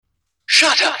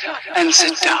Shut up and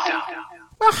sit down.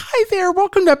 Well, hi there.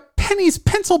 Welcome to Penny's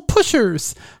Pencil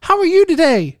Pushers. How are you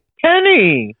today?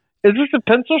 Penny, is this a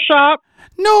pencil shop?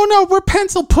 No, we're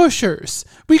pencil pushers.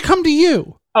 We come to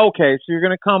you. Okay, so you're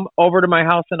going to come over to my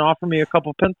house and offer me a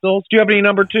couple pencils. Do you have any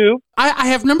number 2? I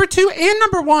have number 2 and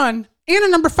number 1 and a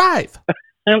number 5.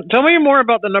 Tell me more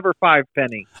about the number 5,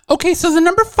 Penny. Okay, so the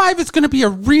number 5 is going to be a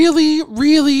really,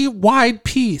 really wide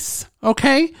piece,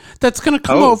 okay? That's going to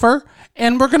come over,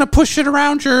 and we're going to push it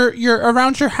around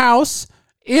your house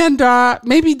and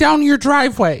maybe down your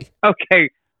driveway. Okay,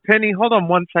 Penny, hold on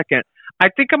one second. I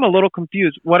think I'm a little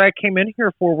confused. What I came in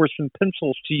here for were some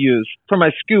pencils to use for my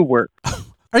school work.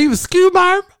 Are you a SKU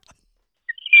marm?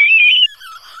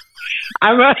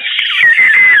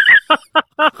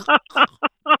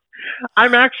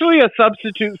 I'm actually a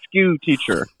substitute SKU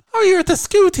teacher. Oh, you're the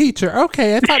SKU teacher.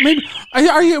 Okay, I thought maybe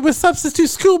are you with substitute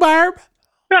SKU marm?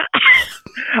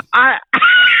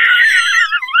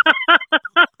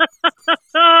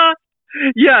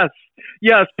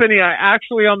 Yes, Penny. I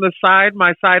actually on the side,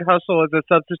 my side hustle is a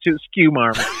substitute SKU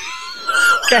marm.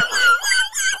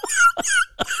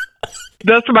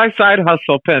 That's my side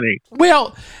hustle, Penny.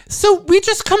 Well, so we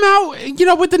just come out,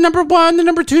 with the number 1, the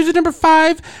number 2, the number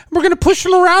 5. We're gonna push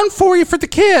them around for you for the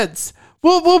kids.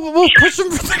 We'll push them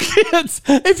for the kids.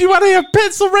 If you want to have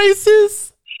pencil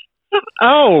races.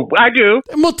 Oh, I do.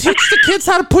 And we'll teach the kids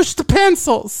how to push the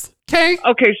pencils. Okay?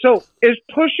 Okay, so is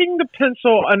pushing the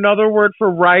pencil another word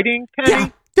for writing, Penny? Yeah,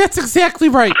 that's exactly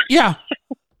right. Yeah.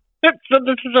 So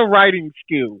this is a writing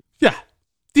SKU. Yeah.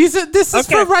 This is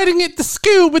for writing it the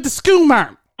SKU with the SKU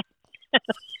marm.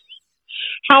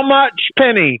 How much,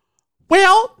 Penny?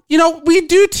 Well, we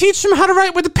do teach them how to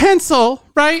write with a pencil,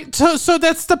 right? So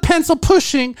that's the pencil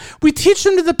pushing. We teach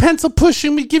them to the pencil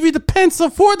pushing. We give you the pencil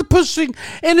for the pushing,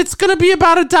 and it's going to be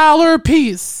about $1 a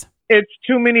piece. It's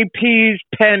too many P's,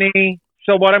 Penny.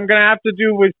 So what I'm going to have to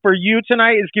do for you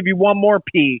tonight is give you one more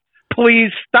P.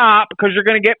 Please stop, because you're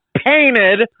going to get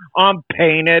painted on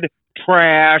Painted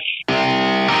Trash.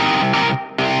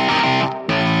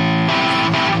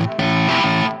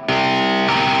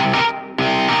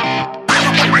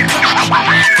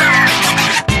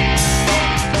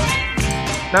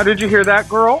 Now, did you hear that,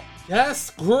 girl? Yes,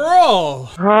 girl.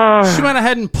 She went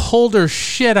ahead and pulled her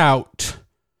shit out.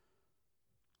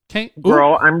 Okay.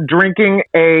 Girl, I'm drinking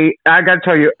I got to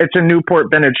tell you, it's a Newport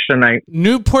Vintage tonight.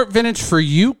 Newport Vintage for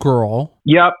you, girl.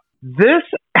 Yep. This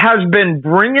has been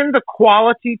bringing the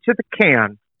quality to the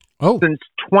can since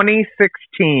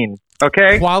 2016.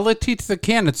 Okay? Quality to the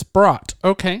can. It's brought.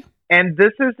 Okay. And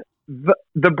this is,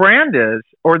 the brand is,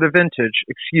 or the vintage,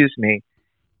 excuse me,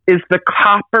 is the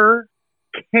Copper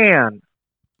Can,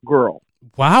 girl.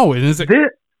 Wow. And is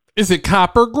it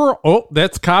Copper, girl? Oh,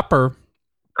 that's Copper.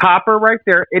 Copper right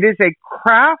there. It is a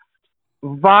craft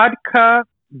vodka,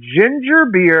 ginger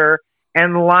beer,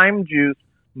 and lime juice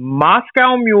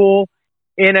Moscow Mule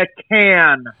in a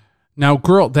can. Now,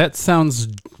 girl, that sounds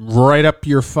right up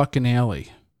your fucking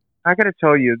alley. I got to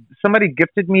tell you, somebody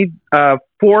gifted me a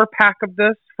 4-pack of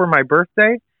this for my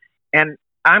birthday, and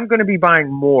I'm going to be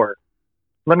buying more.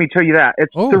 Let me tell you that.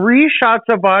 It's 3 shots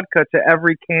of vodka to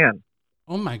every can.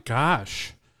 Oh, my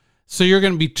gosh. So you're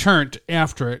going to be turned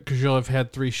after it because you'll have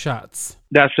had 3 shots.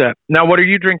 That's it. Now, what are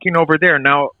you drinking over there?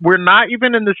 Now, we're not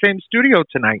even in the same studio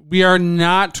tonight. We are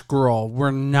not, girl.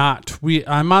 We're not.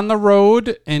 I'm on the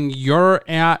road, and you're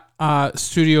at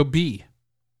Studio B.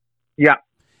 Yeah.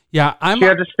 Yeah. She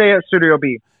had to stay at Studio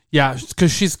B. Yeah,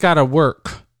 because she's got to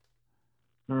work.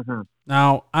 Mm-hmm.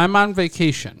 Now, I'm on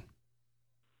vacation.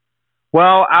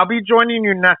 Well, I'll be joining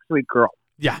you next week, girl.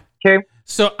 Yeah. Okay.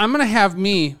 So I'm going to have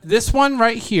this one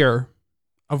right here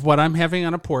of what I'm having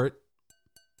on a port.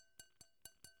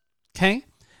 Okay.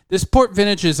 This port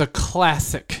vintage is a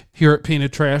classic here at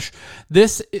Painted Trash.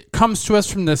 It comes to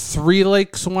us from the Three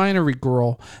Lakes Winery,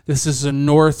 girl. This is a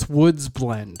North Woods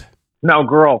blend. No,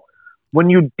 girl. When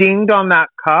you dinged on that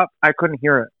cup, I couldn't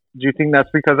hear it. Do you think that's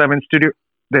because I'm in studio?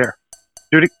 There.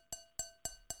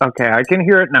 Okay, I can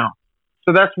hear it now.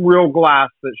 So that's real glass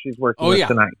that she's working with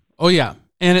tonight. Oh, yeah.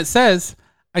 And it says,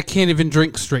 I can't even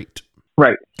drink straight.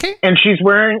 Right. Okay. And she's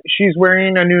wearing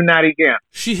a new natty gown.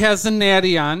 She has a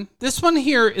natty on. This one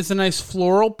here is a nice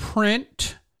floral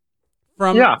print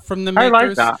from the makers. I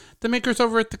like that. The makers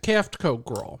over at the Caftco,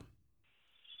 girl.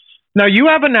 Now, you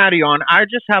have a natty on. I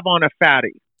just have on a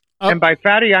fatty. Oh. And by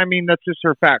fatty, I mean that's just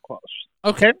her fat clothes.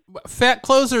 Okay. Fat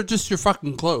clothes are just your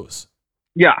fucking clothes.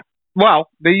 Yeah. Well,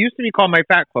 they used to be called my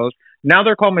fat clothes. Now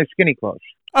they're called my skinny clothes.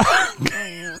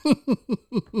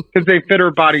 Because they fit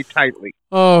her body tightly.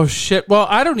 Oh, shit. Well,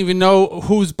 I don't even know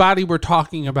whose body we're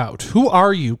talking about. Who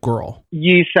are you, girl?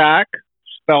 Yisak,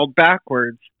 spelled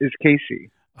backwards, is Casey.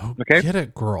 Oh, okay? Get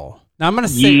it, girl. Now I'm going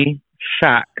to say...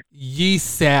 Sack. Ye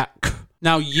sack.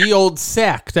 Now, ye old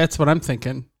sack. That's what I'm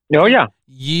thinking. Oh, yeah.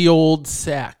 Ye old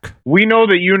sack. We know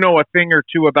that you know a thing or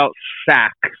two about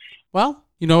sacks. Well,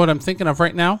 you know what I'm thinking of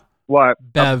right now? What?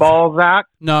 Bev. A Balzac?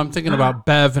 No, I'm thinking about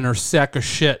Bev and her sack of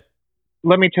shit.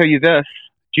 Let me tell you this.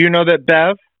 Do you know that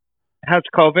Bev has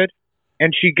COVID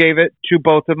and she gave it to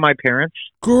both of my parents?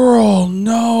 Girl,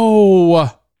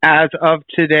 no. As of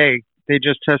today, they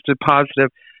just tested positive.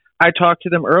 I talked to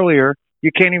them earlier.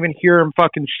 You can't even hear them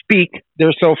fucking speak.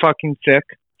 They're so fucking sick.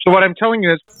 So what I'm telling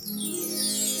you is...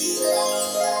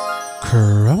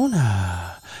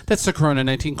 Corona. That's the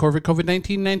Corona-19,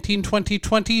 COVID-19, 19,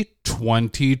 2020,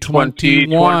 2021.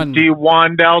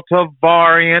 2021 Delta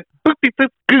variant.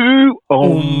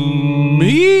 Omicron.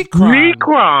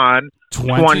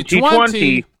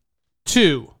 2020.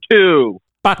 2.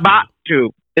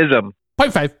 Batu-ism.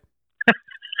 0.5.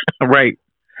 Right.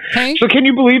 Okay. So can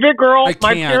you believe it, girl? I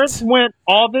My can't. parents went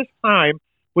all this time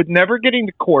with never getting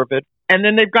the COVID, and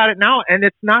then they've got it now, and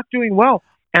it's not doing well.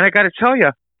 And I got to tell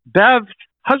you, Bev's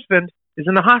husband is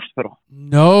in the hospital.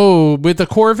 No, with the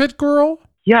Corvid, girl?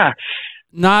 Yes.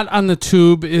 Not on the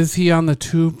tube. Is he on the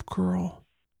tube, girl?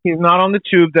 He's not on the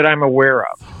tube that I'm aware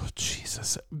of. Oh,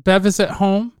 Jesus. Bev is at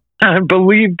home? I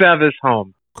believe Bev is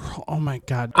home. Girl, oh my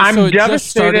God. I'm so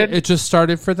devastated. It just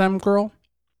started for them, girl?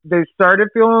 They started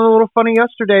feeling a little funny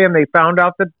yesterday, and they found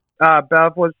out that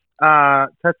Bev was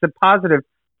tested positive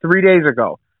 3 days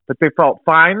ago. But they felt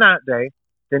fine that day.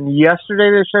 Then yesterday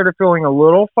they started feeling a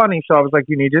little funny, so I was like,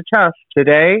 you need to test.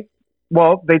 Today,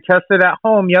 well, they tested at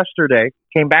home yesterday,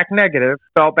 came back negative,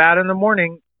 felt bad in the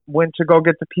morning, went to go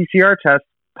get the PCR test,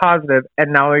 positive,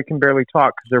 and now they can barely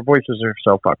talk because their voices are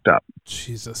so fucked up.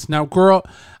 Jesus. Now, girl,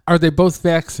 are they both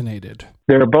vaccinated?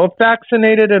 They're both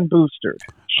vaccinated and boosted.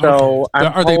 So okay.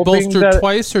 Are they boosted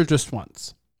twice or just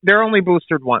once? They're only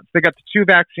boosted once. They got the 2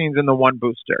 vaccines and the 1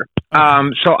 booster. Okay.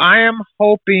 So I am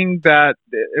hoping that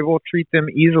it will treat them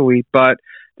easily, but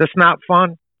that's not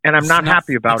fun, and I'm not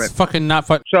happy about it. It's fucking not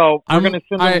fun. So we're going to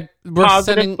send them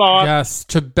positive thoughts. Yes,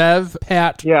 to Bev,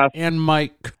 Pat, yes, and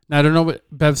Mike. Now, I don't know what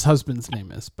Bev's husband's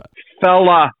name is, but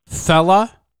Fella.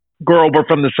 Girl, we're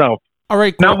from the South. All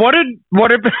right, girl. Now, what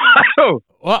if oh,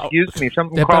 whoa. Excuse me,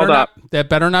 something crawled up. That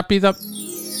better not be the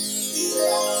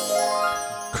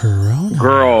Corona.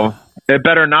 Girl, it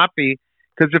better not be,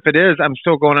 because if it is, I'm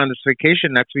still going on this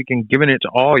vacation next week and giving it to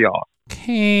all y'all.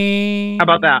 Okay. How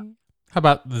about that?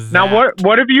 Now,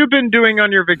 what have you been doing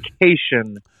on your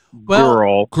vacation,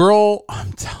 girl? Girl,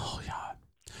 I'm telling you.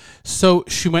 So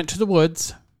she went to the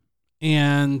woods,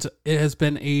 and it has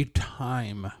been a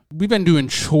time. We've been doing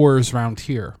chores around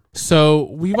here. So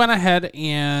we went ahead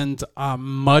and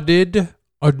mudded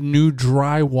a new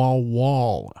drywall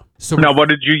wall. So now, what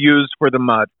did you use for the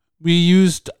mud? We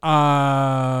used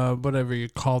whatever you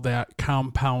call that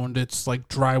compound. It's like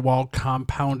drywall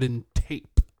compound and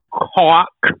tape. Caulk?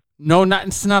 No,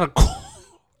 it's not a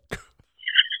caulk.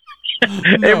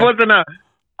 No. It wasn't a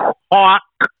caulk,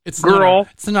 girl.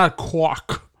 It's not a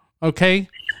caulk. Okay.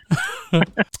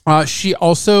 She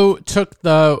also took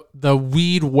the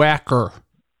weed whacker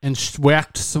and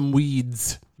whacked some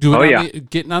weeds.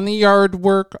 Getting on the yard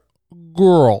work,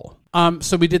 girl.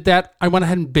 So we did that. I went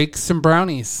ahead and baked some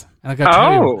brownies. And I got to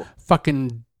tell you,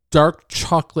 fucking dark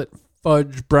chocolate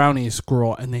fudge brownies,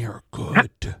 girl, and they are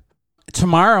good.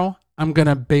 Tomorrow, I'm going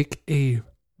to bake a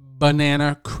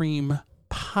banana cream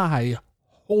pie,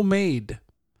 homemade.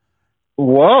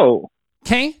 Whoa.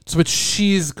 Okay? That's what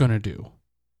she's going to do.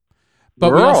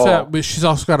 But she's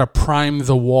also got to prime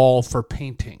the wall for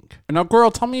painting. Now,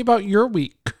 girl, tell me about your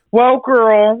week. Well,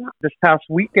 girl, this past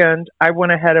weekend, I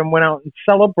went ahead and went out and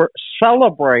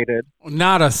celebrated.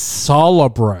 Not a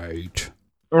celebrate.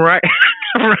 Right.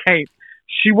 Right.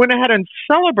 She went ahead and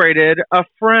celebrated a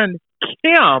friend,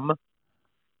 Kim,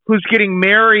 who's getting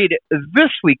married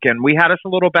this weekend. We had us a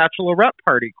little bachelorette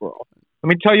party, girl. Let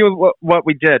me tell you what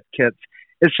we did, kids.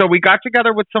 So we got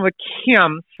together with some of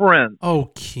Kim's friends.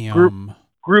 Oh, Kim.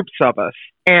 Groups of us.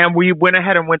 And we went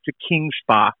ahead and went to King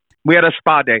Spa. We had a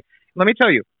spa day. Let me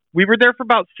tell you, we were there for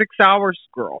about 6 hours,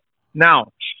 girl.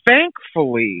 Now,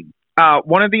 thankfully,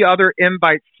 one of the other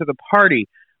invites to the party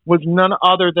was none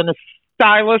other than a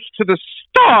stylist to the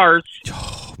stars.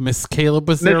 Oh, Miss Caleb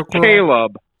was there, girl? Miss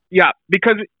Caleb. Yeah,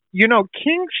 because,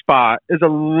 King Spa is a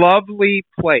lovely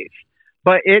place.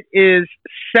 But it is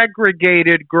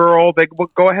segregated, girl. They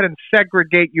will go ahead and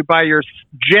segregate you by your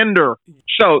gender.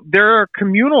 So there are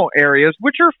communal areas,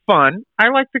 which are fun. I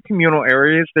like the communal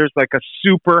areas. There's like a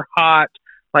super hot,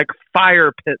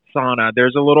 fire pit sauna.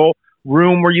 There's a little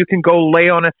room where you can go lay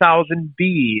on 1,000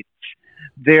 beads.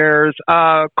 There's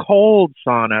a cold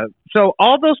sauna. So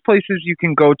all those places you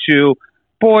can go to,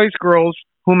 boys, girls,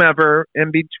 whomever,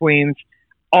 in betweens,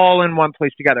 all in one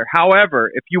place together.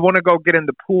 However, if you want to go get in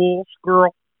the pools,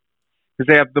 girl,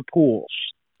 because they have the pools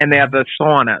and they have the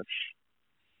saunas.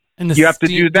 And you have to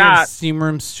do that. Steam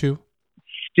rooms too.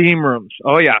 Steam rooms.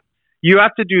 Oh, yeah. You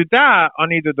have to do that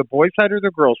on either the boys' side or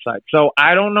the girls' side. So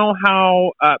I don't know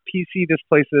how PC this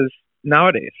place is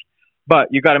nowadays, but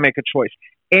you got to make a choice.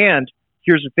 And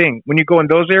here's the thing. When you go in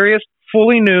those areas,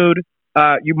 fully nude,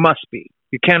 you must be.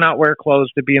 You cannot wear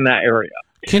clothes to be in that area.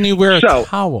 Can you wear a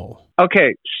towel?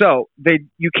 Okay, so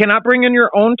you cannot bring in your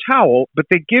own towel, but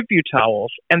they give you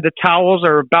towels, and the towels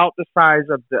are about the size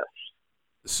of this.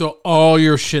 So all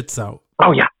your shit's out.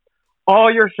 Oh, yeah.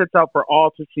 All your shit's out for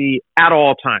all to see at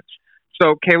all times.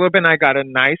 So Caleb and I got a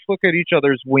nice look at each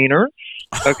other's wieners.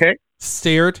 Okay.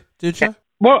 Stared, did you?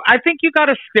 Well, I think you got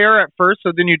to stare at first,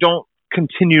 so then you don't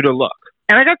continue to look.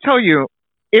 And I got to tell you,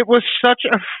 it was such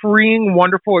a freeing,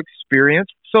 wonderful experience.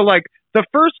 So, like, the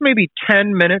first maybe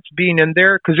 10 minutes being in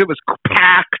there, because it was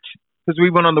packed, because we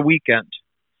went on the weekend.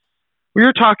 We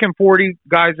were talking 40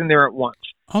 guys in there at once.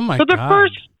 Oh, my God. God.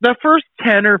 The first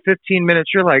 10 or 15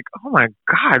 minutes, you're like, oh, my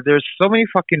God, there's so many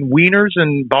fucking wieners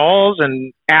and balls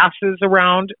and asses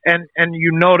around, and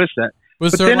you notice it.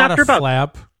 Was there a lot of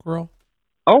flab, girl?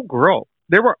 Oh, girl.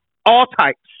 There were all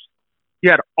types. You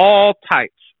had all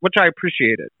types, which I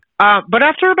appreciated. But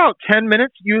after about 10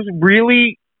 minutes, you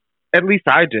really, at least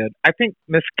I did, I think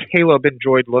Miss Caleb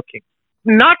enjoyed looking.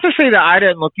 Not to say that I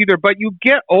didn't look either, but you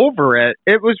get over it.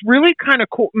 It was really kind of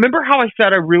cool. Remember how I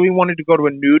said I really wanted to go to a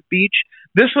nude beach?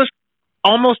 This was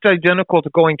almost identical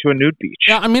to going to a nude beach.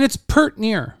 Yeah, I mean, it's pert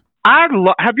near. Have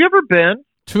you ever been?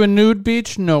 To a nude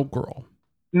beach? No, girl.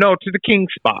 No, to the King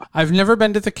Spa. I've never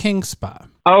been to the King Spa.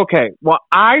 Okay, well,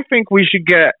 I think we should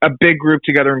get a big group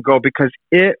together and go because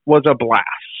it was a blast.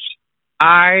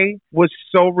 I was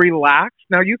so relaxed.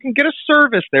 Now, you can get a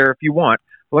service there if you want.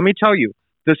 Let me tell you,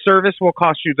 the service will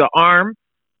cost you the arm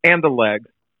and the leg.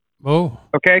 Oh.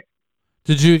 Okay?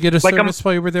 Did you get a service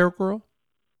while you were there, girl?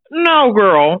 No,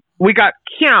 girl. We got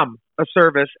Kim a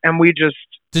service, and we just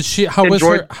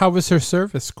How was her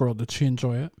service, girl? Did she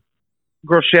enjoy it?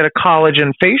 Girl, she had a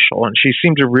collagen facial, and she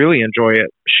seemed to really enjoy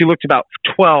it. She looked about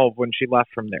 12 when she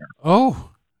left from there. Oh,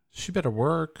 she better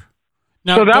work.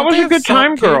 Now, so that was a good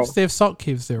time, girl. They have salt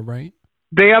caves there, right?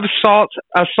 They have a salt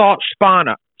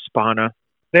spana.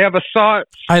 They have a salt.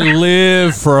 I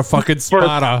live for a fucking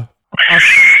spana.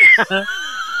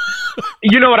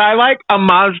 You know what I like? A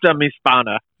Mazda mi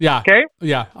spana. Yeah. Okay?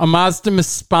 Yeah. A Mazda mi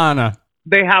spana.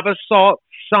 They have a salt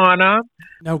sauna.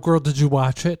 Now, girl, did you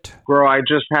watch it? Girl, I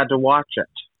just had to watch it.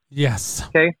 Yes.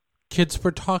 Okay. Kids,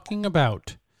 we're talking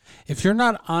about. If you're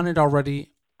not on it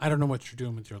already, I don't know what you're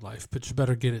doing with your life, but you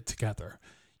better get it together.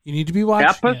 You need to be watching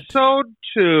Episode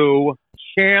 2,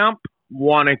 Camp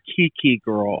Wanakiki,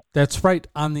 girl. That's right,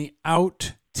 on the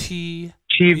Out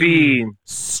TV.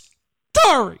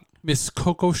 Starring Miss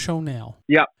Coco Chanel.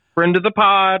 Yep, friend of the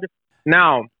pod.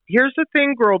 Now, here's the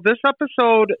thing, girl. This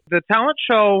episode, the talent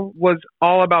show was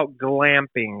all about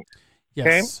glamping. Yes.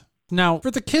 Okay? Now,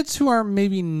 for the kids who are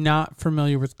maybe not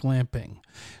familiar with glamping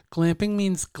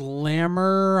means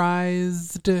glamorized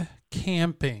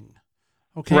camping.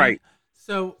 Okay? Right.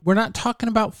 So we're not talking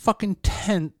about fucking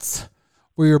tents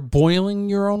where you're boiling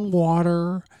your own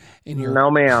water and you're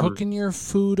cooking your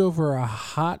food over a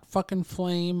hot fucking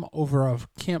flame over a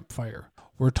campfire.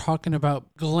 We're talking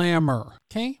about glamour.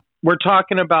 Okay? We're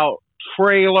talking about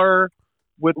trailer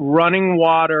with running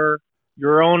water,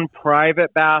 your own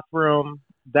private bathroom.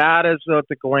 That is what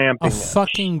the glamping is. A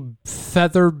fucking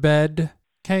feather bed.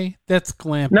 Okay? That's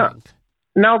glamping.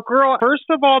 Now, girl, first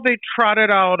of all, they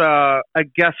trotted out a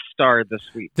guest star this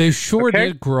week. They sure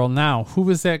did, girl. Now, who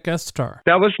was that guest star?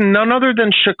 That was none other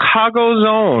than Chicago's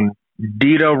own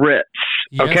Dita Ritz.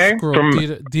 Yes, okay? Girl,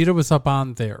 Dita was up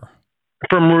on there.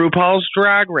 From RuPaul's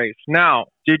Drag Race. Now,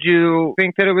 did you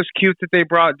think that it was cute that they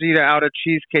brought Dita out a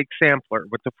cheesecake sampler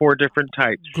with the 4 different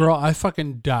types? Girl, I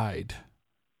fucking died.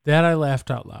 That I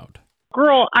laughed out loud.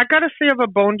 Girl, I gotta say I have a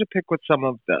bone to pick with some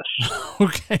of this.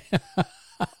 Okay.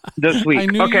 This week. I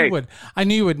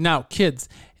knew you would. Now, kids,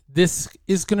 this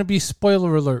is going to be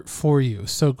spoiler alert for you.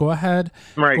 So go ahead.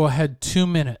 Right. Go ahead 2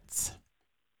 minutes.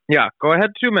 Yeah, go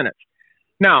ahead 2 minutes.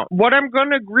 Now, what I'm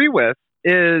going to agree with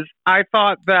is I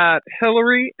thought that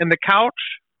Hillary and the couch,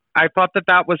 I thought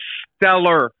that was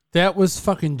stellar. That was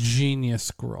fucking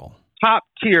genius, girl. Top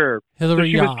tier.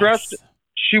 Hillary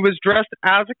She was dressed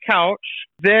as a couch.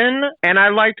 Then, and I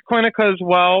liked Clinica as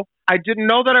well. I didn't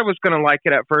know that I was going to like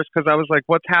it at first because I was like,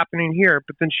 what's happening here?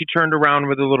 But then she turned around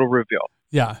with a little reveal.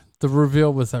 Yeah, the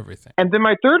reveal was everything. And then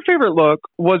my third favorite look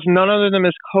was none other than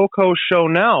Miss Coco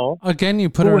Chanel. Again, you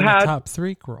put her in the top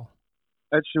 3, girl.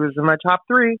 She was in my top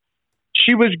 3.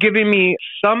 She was giving me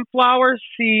sunflower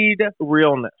seed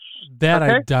realness. That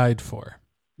I died for.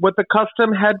 With the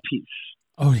custom headpiece.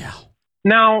 Oh, yeah.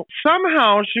 Now,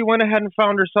 somehow she went ahead and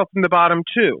found herself in the bottom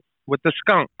 2 with the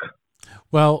skunk.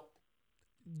 Well,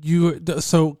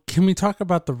 so can we talk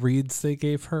about the reads they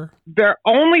gave her? The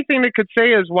only thing they could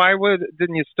say is, why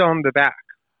didn't you stone the back?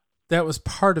 That was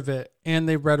part of it. And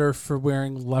they read her for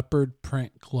wearing leopard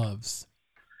print gloves.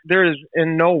 There is,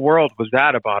 in no world was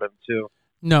that a bottom 2.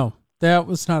 No, that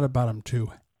was not a bottom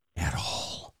 2 at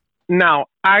all. Now,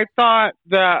 I thought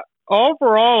that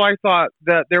overall, I thought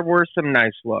that there were some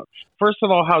nice looks. First of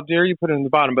all, how dare you put it in the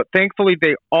bottom? But thankfully,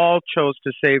 they all chose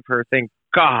to save her. Thank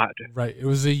God. Right. It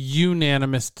was a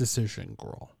unanimous decision,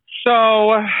 girl.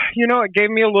 So, it gave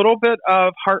me a little bit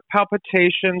of heart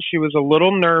palpitation. She was a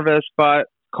little nervous, but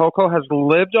Coco has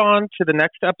lived on to the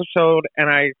next episode, and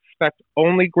I expect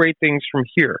only great things from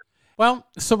here. Well,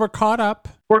 so we're caught up.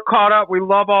 We're caught up. We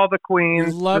love all the queens.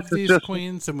 We love these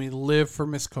queens, and we live for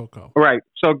Miss Coco. Right.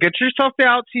 So get yourself the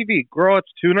Out TV. Girl, it's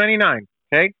 $2.99.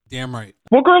 Okay? Damn right.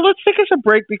 Well, girl, let's take us a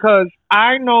break because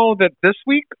I know that this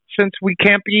week, since we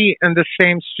can't be in the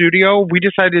same studio, we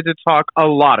decided to talk a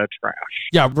lot of trash.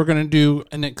 Yeah, we're going to do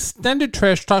an extended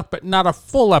trash talk, but not a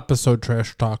full episode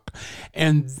trash talk.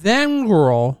 And then,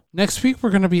 girl, next week we're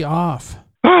going to be off.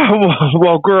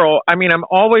 Well, girl, I mean, I'm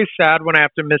always sad when I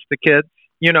have to miss the kids,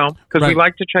 because we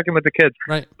like to check in with the kids.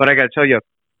 Right. But I got to tell you,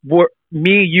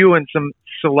 me, you, and some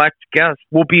select guests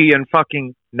will be in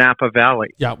fucking Napa Valley.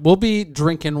 Yeah, we'll be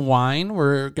drinking wine.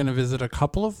 We're going to visit a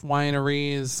couple of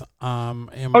wineries.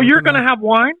 You're going to have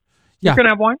wine? Yeah. You're going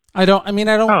to have wine? I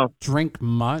don't drink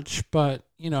much, but,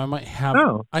 I might have.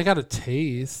 Oh. I got to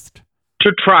taste.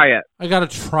 To try it. I got to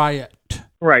try it.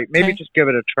 Right. Maybe just give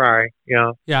it a try.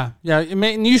 Yeah. Yeah. Yeah.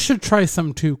 And you should try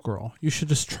some too, girl. You should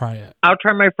just try it. I'll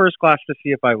try my first glass to see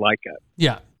if I like it.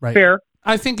 Yeah. Right. Fair.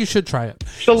 I think you should try it.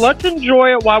 So let's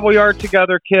enjoy it while we are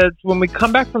together, kids. When we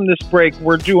come back from this break,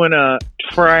 we're doing a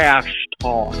trash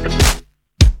talk.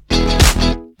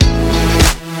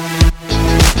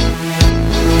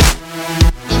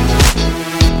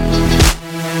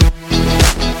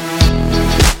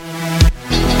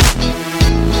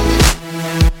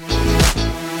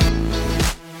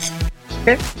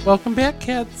 Okay. Welcome back,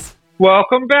 kids.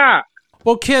 Welcome back.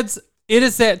 Well, kids, it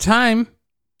is that time,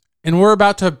 and we're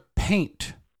about to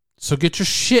paint. So get your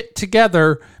shit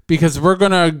together because we're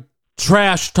going to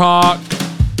trash talk.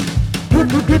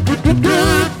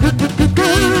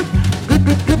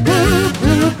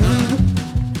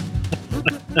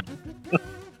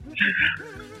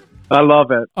 I love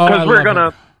it. Because we're going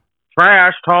to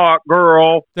trash talk,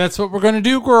 girl. That's what we're going to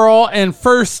do, girl. And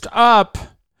first up,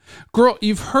 girl,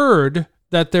 you've heard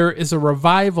that there is a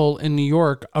revival in New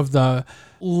York of the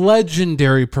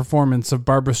legendary performance of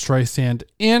Barbra Streisand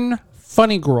in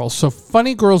Funny Girl. So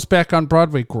Funny Girl's back on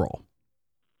Broadway, girl.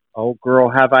 Oh, girl,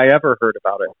 have I ever heard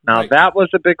about it. Now, that was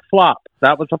a big flop.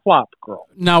 That was a flop, girl.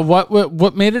 Now,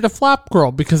 what made it a flop,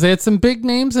 girl? Because they had some big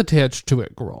names attached to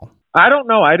it, girl. I don't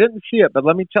know. I didn't see it, but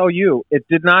let me tell you, it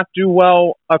did not do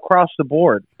well across the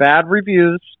board. Bad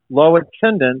reviews, low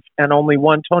attendance, and only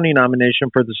one Tony nomination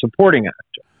for the supporting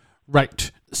actor.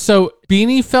 Right. So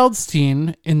Beanie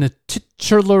Feldstein in the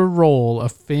titular role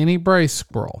of Fanny Brice,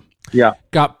 girl. Yeah.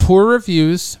 Got poor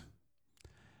reviews.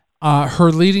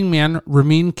 Her leading man,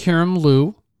 Ramin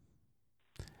Karimloo.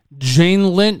 Jane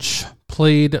Lynch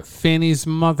played Fanny's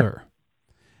mother.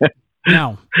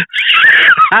 Now,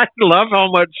 I love how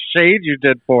much shade you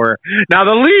did for her. Now,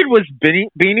 the lead was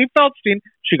Beanie Feldstein.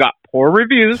 She got poor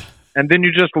reviews, and then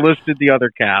you just listed the other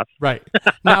cast. Right.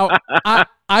 Now,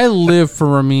 I live for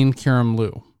Ramin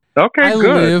Karimloo. Okay, I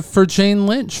good. live for Jane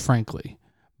Lynch, frankly.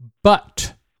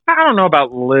 But I don't know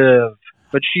about live,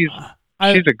 but she's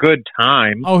a good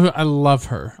time. Oh, I love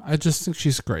her. I just think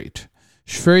she's great.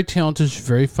 She's very talented. She's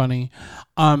very funny.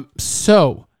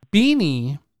 So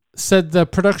Beanie said the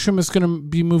production was going to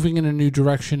be moving in a new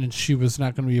direction and she was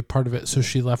not going to be a part of it. So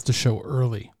she left the show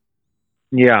early.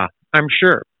 Yeah, I'm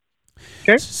sure.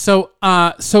 Okay. So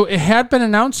it had been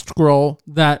announced, girl,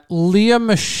 that Lea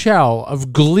Michele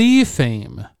of Glee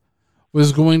fame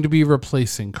was going to be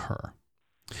replacing her.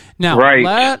 Now,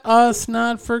 let us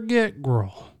not forget,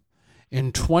 girl,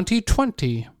 in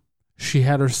 2020, she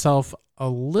had herself a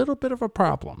little bit of a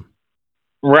problem.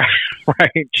 Right.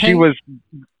 She was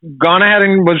gone ahead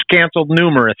and was canceled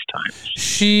numerous times.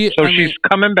 She's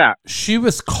coming back. She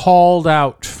was called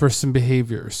out for some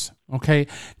behaviors. Okay.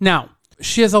 Now,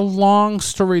 she has a long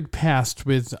storied past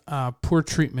with poor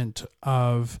treatment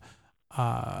of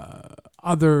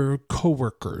other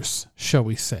coworkers, shall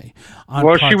we say?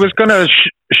 Well, she was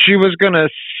gonna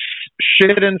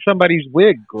shit in somebody's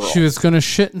wig, girl. She was gonna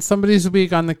shit in somebody's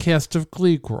wig on the cast of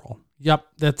Glee Girl. Yep,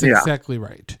 that's exactly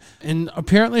right. And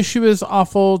apparently, she was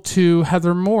awful to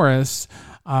Heather Morris,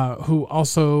 who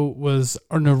also was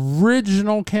an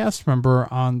original cast member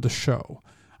on the show.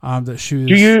 That she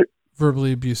was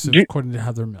verbally abusive, according to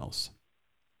Heather Mills.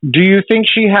 Do you think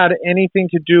she had anything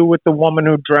to do with the woman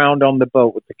who drowned on the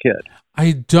boat with the kid?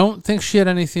 I don't think she had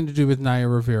anything to do with Naya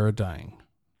Rivera dying.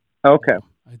 Okay.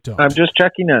 No, I don't. I'm just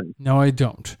checking in. No, I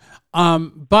don't.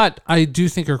 But I do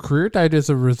think her career died as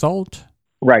a result.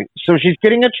 Right. So she's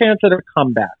getting a chance at a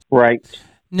comeback, right?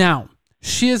 Now,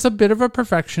 she is a bit of a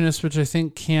perfectionist, which I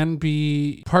think can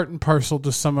be part and parcel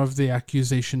to some of the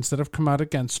accusations that have come out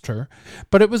against her.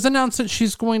 But it was announced that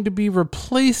she's going to be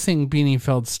replacing Beanie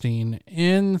Feldstein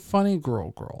in Funny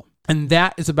Girl Girl. And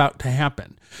that is about to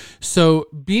happen. So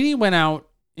Beanie went out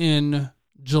in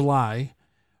July.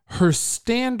 Her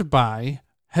standby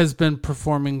has been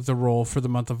performing the role for the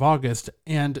month of August.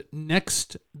 And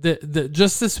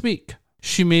just this week,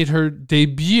 she made her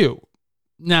debut.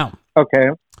 Now, okay.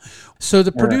 So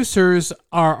the producers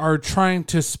are trying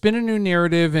to spin a new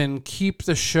narrative and keep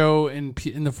the show in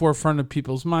the forefront of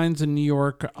people's minds in New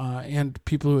York and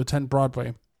people who attend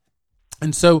Broadway.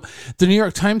 And so the New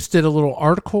York Times did a little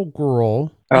article,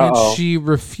 girl, and she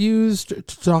refused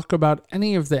to talk about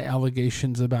any of the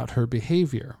allegations about her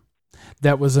behavior.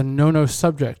 That was a no-no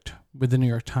subject with the New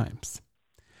York Times.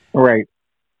 Right.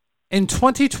 In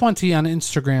 2020 on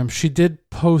Instagram, she did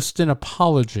post an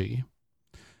apology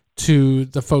to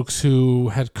the folks who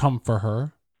had come for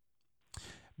her.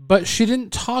 But she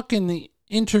didn't talk in the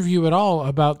interview at all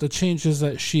about the changes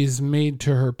that she's made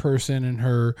to her person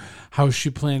and how she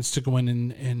plans to go in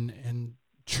and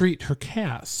treat her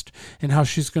cast and how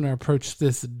she's going to approach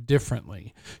this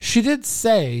differently. She did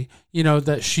say,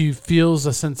 that she feels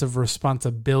a sense of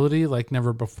responsibility like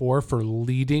never before for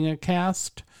leading a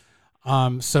cast.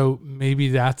 So maybe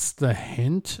that's the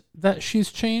hint that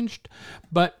she's changed.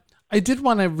 But I did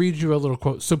want to read you a little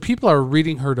quote. So people are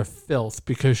reading her to filth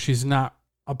because she's not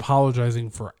apologizing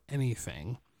for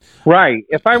anything. Right.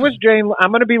 If I was Jane,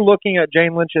 I'm going to be looking at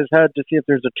Jane Lynch's head to see if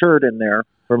there's a turd in there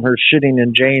from her shitting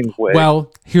in Jane's wig.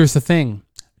 Well, here's the thing.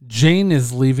 Jane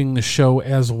is leaving the show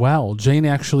as well. Jane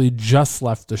actually just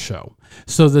left the show.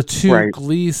 So the two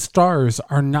Glee stars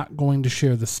are not going to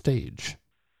share the stage.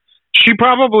 She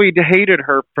probably hated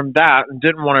her from that and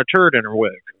didn't want a turd in her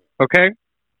wig. Okay?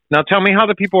 Now tell me how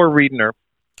the people are reading her.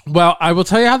 Well, I will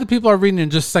tell you how the people are reading in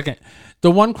just a second. The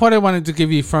one quote I wanted to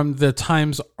give you from the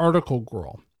Times article,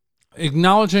 girl,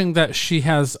 acknowledging that she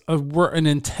has an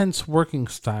intense working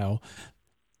style,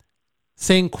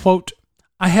 saying, quote,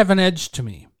 "I have an edge to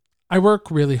me. I work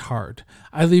really hard.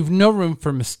 I leave no room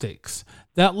for mistakes.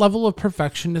 That level of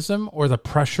perfectionism or the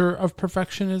pressure of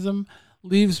perfectionism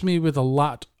leaves me with a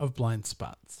lot of blind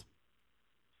spots."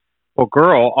 Well,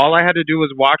 girl, all I had to do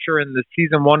was watch her in the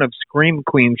season 1 of Scream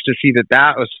Queens to see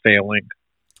that was failing.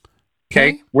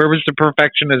 Okay? Where was the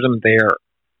perfectionism there?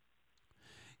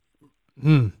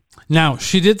 Now,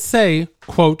 she did say,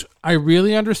 quote, "I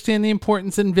really understand the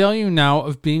importance and value now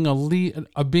of being a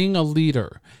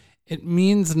leader. It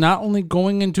means not only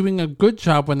going and doing a good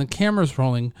job when the camera's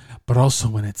rolling, but also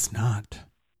when it's not.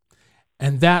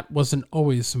 And that wasn't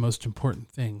always the most important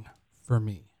thing for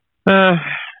me."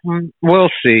 We'll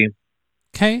see.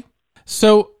 Okay.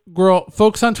 So, girl,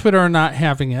 folks on Twitter are not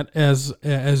having it,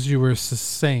 as you were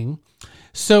saying.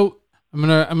 So I'm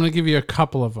gonna give you a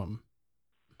couple of them.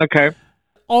 Okay.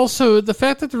 Also, the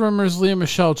fact that the rumors Lea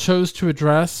Michele chose to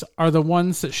address are the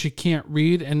ones that she can't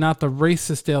read, and not the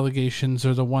racist allegations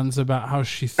or the ones about how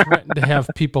she threatened to have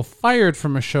people fired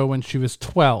from a show when she was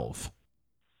 12.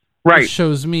 Right. It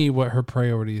shows me what her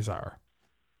priorities are.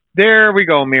 There we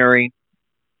go, Mary.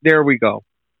 There we go.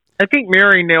 I think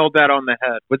Mary nailed that on the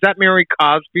head. Was that Mary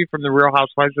Cosby from the Real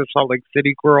Housewives of Salt Lake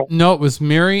City, girl? No, it was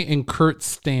Mary and Kurt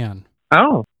Stan.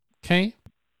 Oh. Okay.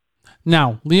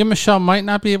 Now, Lea Michele might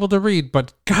not be able to read,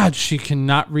 but God, she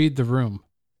cannot read the room.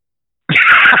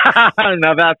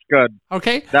 Now that's good.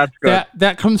 Okay. That's good.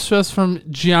 That comes to us from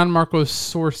Gianmarco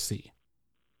Sorsi.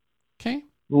 Okay.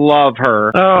 Love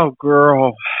her. Oh,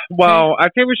 girl. Well, I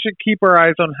think we should keep our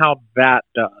eyes on how that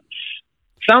does.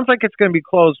 Sounds like it's going to be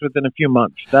closed within a few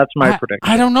months. That's my prediction.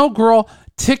 I don't know, girl.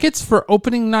 Tickets for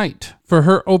opening night for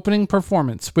her opening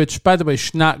performance, which, by the way,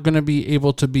 she's not going to be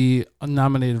able to be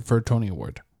nominated for a Tony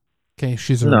Award. Okay,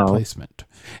 she's a replacement.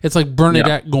 It's like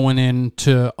Bernadette going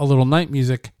into A Little Night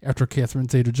Music after Catherine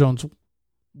Zeta-Jones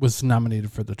was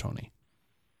nominated for the Tony.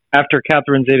 After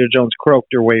Catherine Zeta-Jones croaked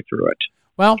her way through it.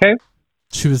 Well, okay.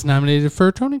 She was nominated for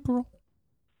a Tony, girl.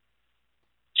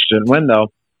 She didn't win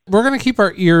though. We're gonna keep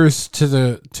our ears to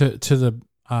the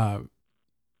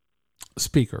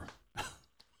speaker.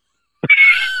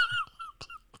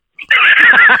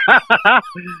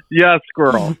 Yes,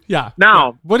 girl. Yeah.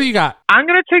 Now, what do you got? I'm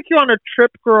going to take you on a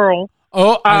trip, girl.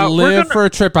 Oh, I live for a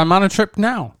trip. I'm on a trip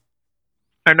now.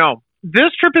 I know.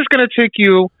 This trip is going to take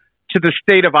you to the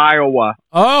state of Iowa.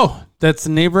 Oh, that's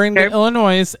neighboring to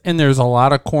Illinois, and there's a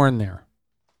lot of corn there.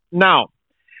 Now,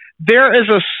 there is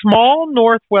a small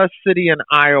northwest city in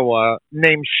Iowa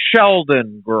named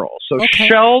Sheldon, girl. So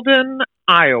Sheldon,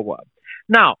 Iowa.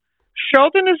 Now,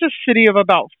 Sheldon is a city of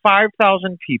about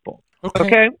 5,000 people.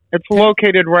 Okay? It's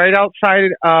located right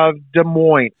outside of Des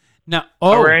Moines. Now,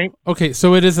 okay,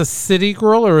 so it is a city,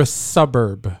 girl, or a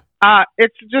suburb?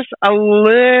 It's just a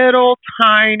little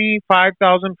tiny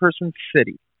 5,000 person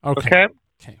city. Okay.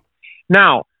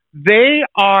 Now, they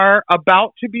are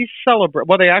about to be celebrated.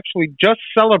 Well, they actually just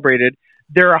celebrated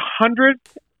their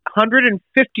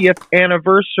 150th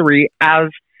anniversary as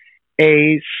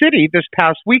a city this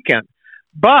past weekend.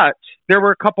 But there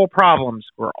were a couple problems,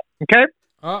 girl. Okay?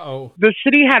 Uh-oh. The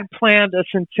city had planned a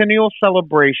centennial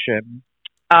celebration,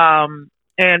 and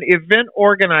event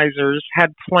organizers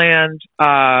had planned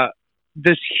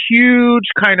this huge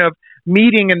kind of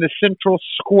meeting in the central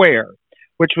square,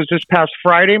 which was this past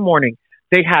Friday morning.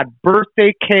 They had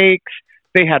birthday cakes.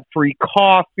 They had free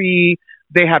coffee.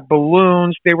 They had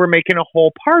balloons. They were making a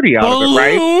whole party out of it,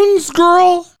 right? Balloons,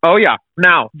 girl? Oh, yeah.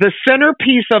 Now, the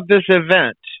centerpiece of this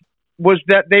event was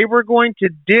that they were going to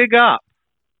dig up.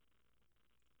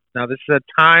 Now, this is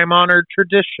a time-honored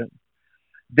tradition.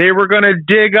 They were going to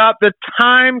dig up the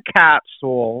time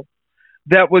capsule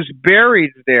that was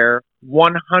buried there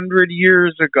 100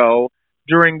 years ago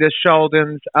during the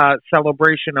Sheldon's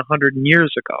celebration 100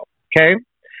 years ago. Okay?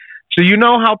 So you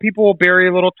know how people will bury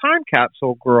a little time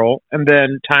capsule, girl, and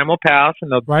then time will pass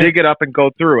and they'll dig it up and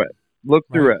go through it, look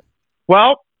through it.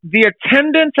 Well, the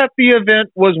attendance at the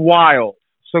event was wild.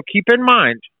 So keep in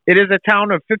mind, it is a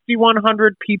town of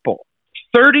 5,100 people.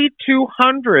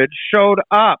 3,200 showed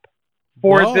up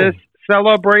for this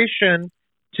celebration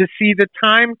to see the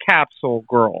time capsule,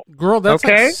 girl. Girl, that's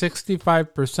like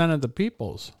 65% of the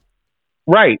people's.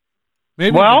 Right.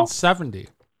 Maybe even 70.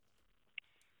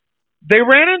 They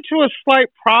ran into a slight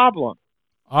problem.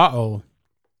 Uh-oh.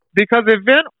 Because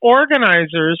event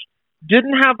organizers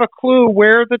didn't have a clue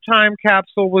where the time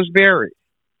capsule was buried.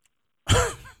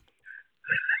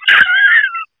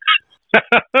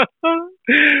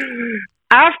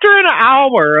 After an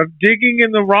hour of digging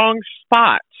in the wrong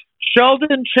spot,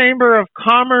 Sheldon Chamber of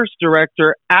Commerce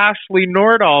Director Ashley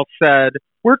Nordahl said,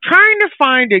 "We're trying to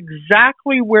find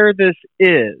exactly where this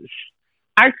is.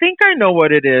 I think I know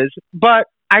what it is, but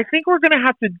I think we're going to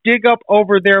have to dig up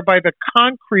over there by the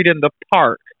concrete in the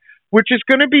park, which is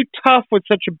going to be tough with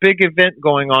such a big event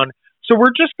going on. So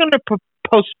we're just going to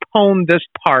postpone this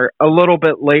part a little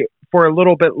bit for a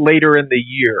little bit later in the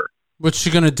year." What's she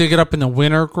going to dig it up in the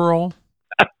winter, girl?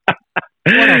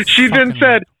 She then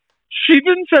said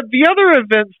the other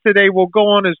events today will go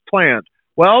on as planned.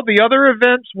 Well, the other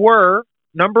events were,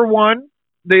 number one,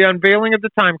 the unveiling of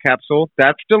the time capsule.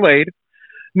 That's delayed.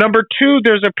 Number two,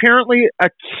 there's apparently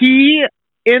a key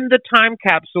in the time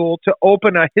capsule to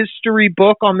open a history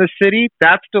book on the city.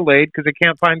 That's delayed because they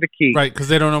can't find the key. Right, because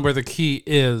they don't know where the key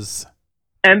is.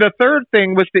 And the third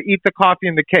thing was to eat the coffee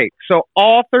and the cake. So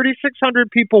all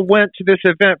 3,600 people went to this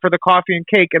event for the coffee and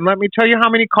cake. And let me tell you how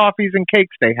many coffees and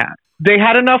cakes they had. They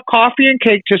had enough coffee and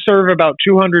cake to serve about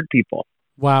 200 people.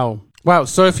 Wow. Wow.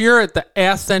 So if you're at the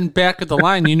ass end back of the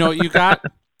line, you know what you got?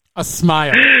 A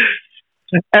smile.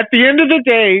 At the end of the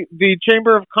day, the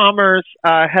Chamber of Commerce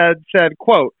had said,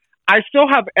 quote, "I still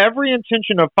have every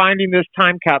intention of finding this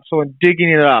time capsule and digging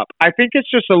it up. I think it's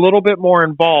just a little bit more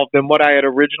involved than what I had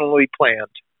originally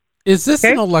planned." Is this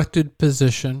an elected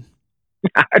position?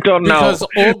 I don't know. Because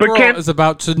old girl is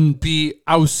about to be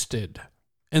ousted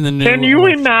in the new Can you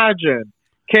imagine?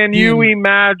 Can you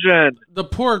imagine? The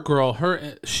poor girl,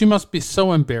 she must be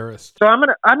so embarrassed. So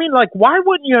why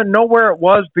wouldn't you know where it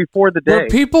was before the day? Were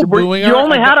people booing her? You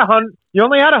only had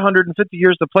 150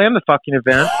 years to plan the fucking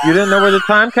event. You didn't know where the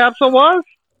time capsule was?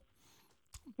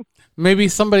 Maybe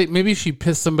she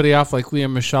pissed somebody off like Leah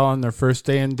Michelle on their first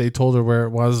day and they told her where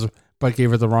it was but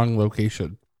gave her the wrong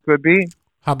location. Could be.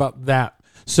 How about that?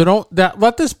 So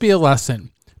let this be a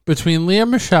lesson between Leah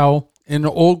Michelle and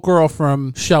an old girl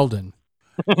from Sheldon.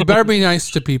 You better be nice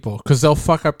to people because they'll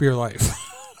fuck up your life.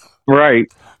 Right.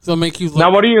 They'll make you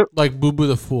look like Boo Boo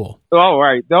the Fool. Oh,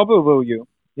 right. They'll boo-boo you.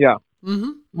 Yeah. Mm-hmm.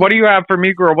 What do you have for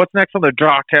me, girl? What's next on the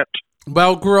docket?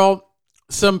 Well, girl,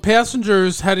 Some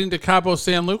passengers heading to Cabo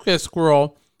San Lucas,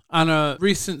 Squirrel, on a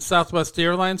recent Southwest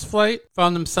Airlines flight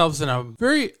found themselves in a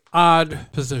very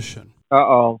odd position.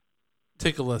 Uh-oh.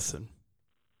 Take a listen.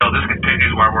 So this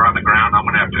continues while we're on the ground. I'm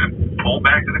going to have to pull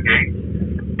back to the gate.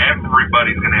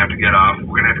 Everybody's going to have to get off.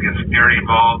 We're going to have to get security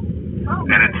involved.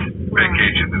 And it's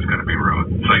vacation that's going to be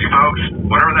ruined. So you folks,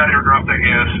 whatever that airdrop thing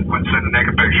is, send a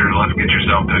naked picture and let's get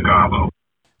yourself to Cabo.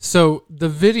 So the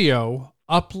video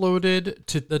uploaded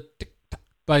to the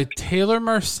by Taylor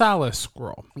Marsalis,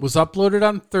 Squirrel, was uploaded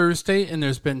on Thursday, and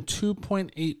there's been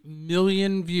 2.8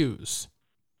 million views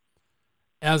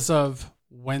as of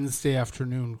Wednesday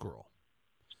afternoon, Squirrel.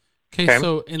 Okay,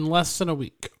 so in less than a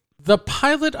week. The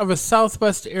pilot of a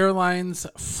Southwest Airlines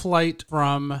flight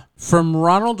from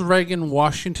Ronald Reagan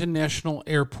Washington National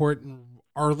Airport in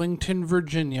Arlington,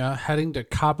 Virginia, heading to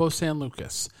Cabo San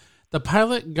Lucas. The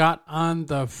pilot got on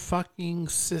the fucking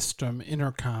system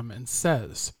intercom and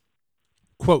says,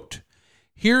 quote,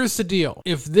 "Here's the deal.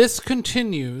 If this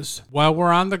continues while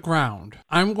we're on the ground,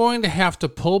 I'm going to have to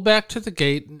pull back to the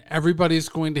gate and everybody's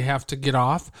going to have to get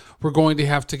off. We're going to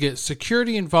have to get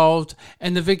security involved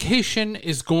and the vacation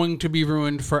is going to be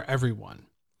ruined for everyone.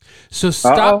 So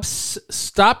stop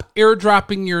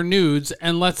airdropping your nudes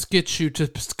and let's get you to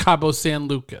Cabo San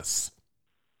Lucas."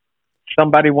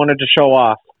 Somebody wanted to show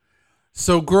off.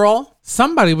 So, girl,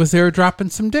 somebody was airdropping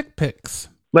some dick pics.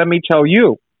 Let me tell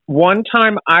you. One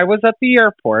time I was at the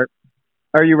airport.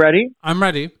 Are you ready? I'm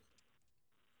ready.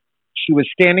 She was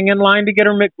standing in line to get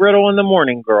her McGriddle in the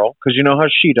morning, girl, because you know how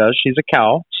she does. She's a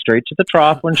cow, straight to the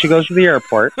trough when she goes to the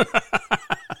airport.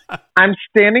 I'm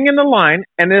standing in the line,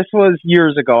 and this was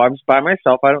years ago. I was by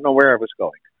myself. I don't know where I was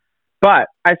going. But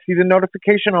I see the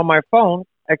notification on my phone,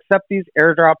 accept these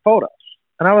airdrop photos.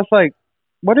 And I was like,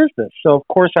 what is this? So, of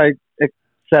course, I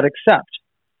said accept.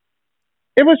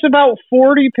 It was about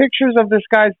 40 pictures of this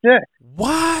guy's dick.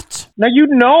 What? Now, you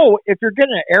know, if you're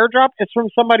getting an airdrop, it's from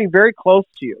somebody very close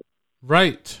to you.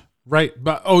 Right.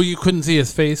 But, you couldn't see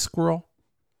his face, Squirrel?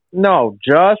 No,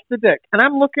 just the dick. And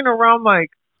I'm looking around like,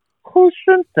 who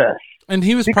sent this? And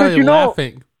he was probably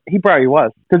laughing. He probably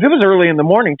was. Because it was early in the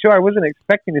morning, too. I wasn't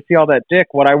expecting to see all that dick.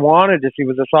 What I wanted to see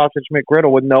was a sausage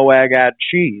McGriddle with no egg, add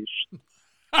cheese.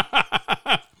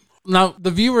 Now,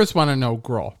 the viewers want to know,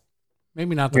 girl.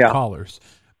 Maybe not the callers,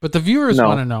 but the viewers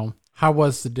want to know, how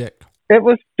was the dick? It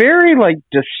was very,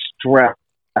 distressed.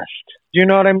 Do you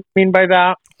know what I mean by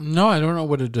that? No, I don't know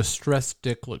what a distressed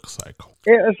dick looks like.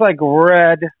 It was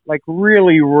red,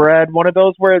 really red. One of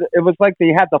those where it was like they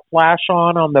had the flash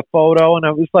on the photo, and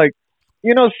I was like,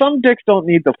 some dicks don't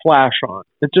need the flash on.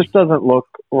 It just doesn't look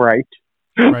right.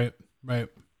 Right.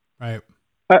 It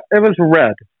was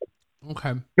red.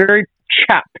 Okay. Very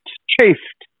chafed.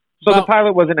 So the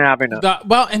pilot wasn't having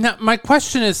it. My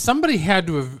question is, somebody had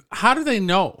to have, how do they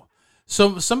know?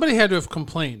 So somebody had to have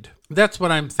complained. That's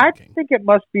what I'm thinking. I think it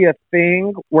must be a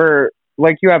thing where,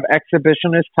 you have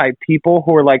exhibitionist type people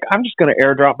who are like, I'm just going to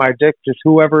airdrop my dick to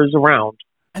whoever is around.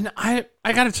 And I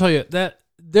got to tell you that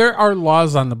there are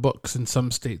laws on the books in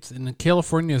some states, and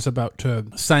California is about to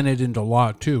sign it into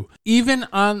law too. Even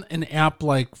on an app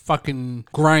like fucking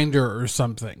Grindr or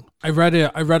something. I read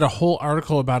a whole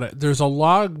article about it. There's a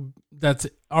law that's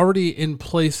already in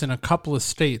place in a couple of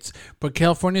states, but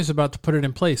California is about to put it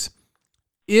in place.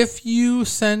 If you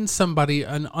send somebody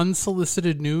an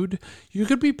unsolicited nude, you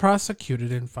could be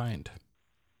prosecuted and fined.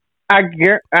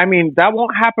 That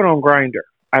won't happen on Grindr,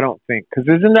 I don't think. Because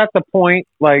isn't that the point?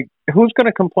 Who's going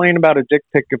to complain about a dick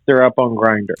pic if they're up on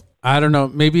Grindr? I don't know.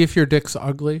 Maybe if your dick's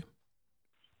ugly.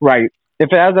 Right.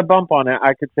 If it has a bump on it,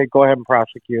 I could say go ahead and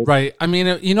prosecute. Right. I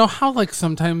mean, you know how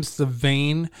sometimes the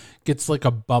vein gets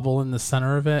a bubble in the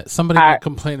center of it? Somebody might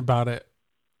complain about it.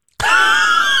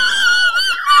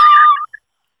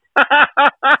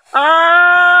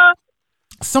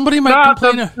 Somebody might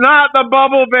complain. Not the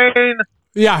bubble vein.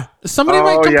 Yeah. Somebody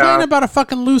might complain about a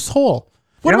fucking loose hole.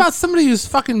 What about somebody who's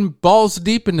fucking balls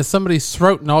deep into somebody's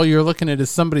throat and all you're looking at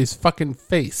is somebody's fucking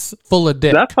face full of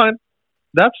dick? That's fine.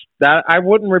 I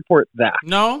wouldn't report that.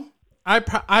 No?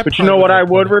 But you know what I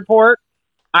would report?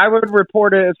 I would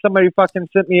report it if somebody fucking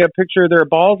sent me a picture of their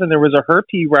balls and there was a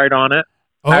herpes right on it.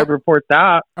 Oh. I'd report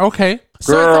that. Okay.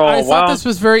 So I thought this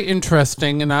was very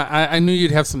interesting, and I knew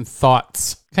you'd have some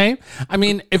thoughts. Okay? I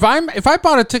mean, if I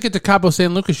bought a ticket to Cabo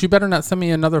San Lucas, you better not send me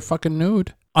another fucking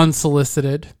nude.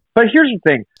 Unsolicited. But here's the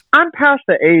thing. I'm past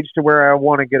the age to where I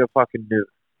want to get a fucking nude.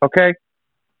 Okay?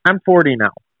 I'm 40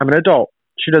 now. I'm an adult.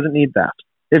 She doesn't need that.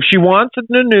 If she wants a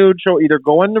nude, she'll either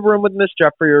go in the room with Miss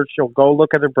Jeffrey or she'll go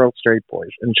look at her broke straight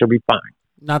boys, and she'll be fine.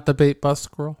 Not the bait bus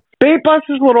girl? Bait bus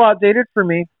is a little outdated for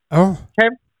me. Oh. Okay?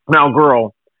 Now,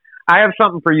 girl, I have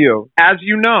something for you. As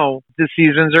you know, the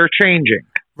seasons are changing.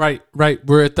 Right.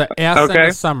 We're at the ass end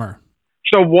of summer.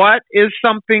 So what is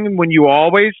something when you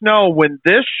always know when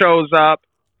this shows up,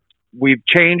 we've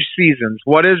changed seasons?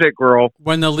 What is it, girl?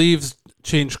 When the leaves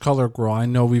change color, girl. I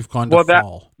know we've gone to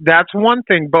fall. That's one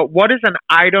thing. But what is an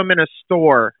item in a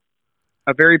store?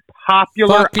 A very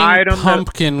popular item.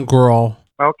 Pumpkin, girl.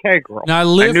 Okay, girl. Now,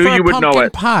 I knew you would know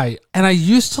it. Pie, and I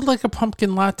used to like a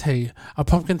pumpkin latte, a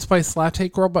pumpkin spice latte,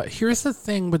 girl. But here's the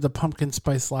thing with the pumpkin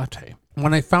spice latte.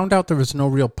 When I found out there was no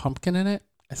real pumpkin in it,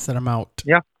 I said, I'm out.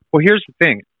 Yeah. Well, here's the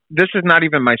thing. This is not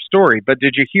even my story, but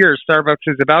did you hear Starbucks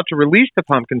is about to release the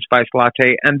pumpkin spice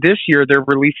latte, and this year they're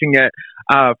releasing it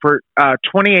for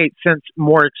 28 cents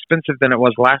more expensive than it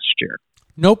was last year?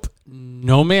 Nope.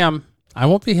 No, ma'am. I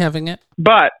won't be having it.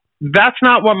 But that's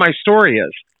not what my story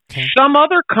is. Okay. Some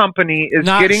other company is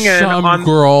not getting in on...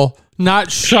 girl.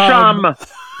 Not Some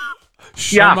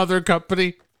yeah. other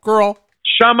company. Girl.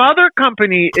 Some other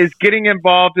company is getting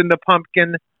involved in the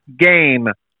pumpkin game,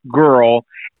 girl,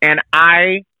 and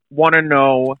I want to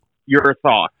know your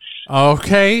thoughts.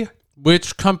 Okay.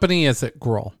 Which company is it,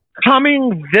 girl?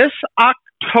 Coming this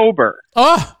October.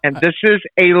 Oh. And this is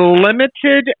a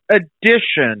limited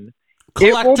edition.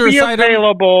 Collector's it will be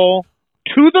available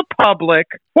to the public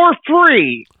for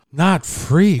free. Not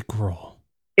free, girl.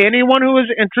 Anyone who is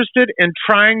interested in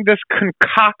trying this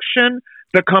concoction,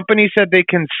 the company said they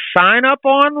can sign up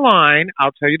online.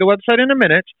 I'll tell you the website in a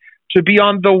minute, to be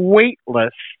on the wait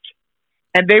list.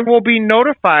 And they will be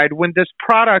notified when this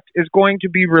product is going to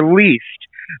be released.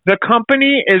 The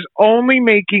company is only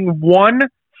making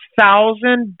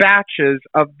 1,000 batches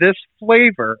of this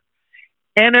flavor,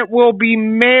 and it will be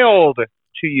mailed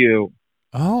to you.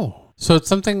 Oh, so it's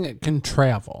something that can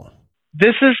travel.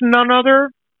 This is none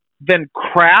other than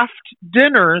Kraft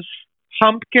Dinner's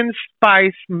pumpkin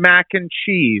spice mac and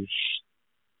cheese.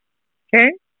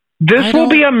 Okay? This will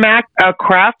be a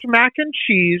Kraft mac and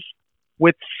cheese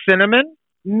with cinnamon,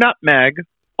 nutmeg,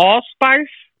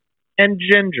 allspice, and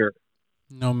ginger.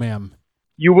 No, ma'am.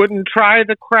 You wouldn't try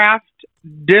the Kraft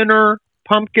Dinner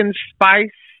pumpkin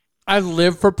spice? I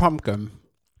live for pumpkin.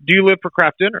 Do you live for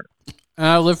Kraft Dinner?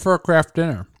 I live for a Kraft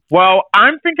Dinner. Well,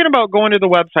 I'm thinking about going to the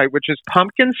website, which is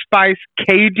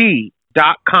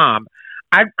pumpkinspicekd.com.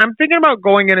 I'm thinking about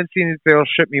going in and seeing if they'll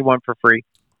ship me one for free.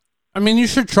 I mean, you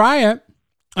should try it.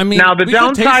 I mean, now the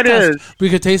downside is we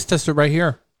could taste test it right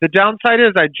here. The downside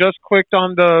is I just clicked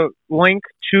on the link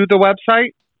to the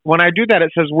website. When I do that,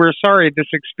 it says, we're sorry, this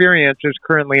experience is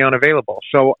currently unavailable.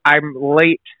 So I'm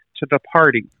late to the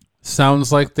party.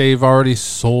 Sounds like they've already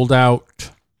sold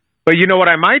out. But you know what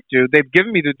I might do? They've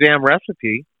given me the damn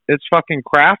recipe. It's fucking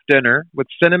Kraft Dinner with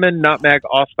cinnamon, nutmeg,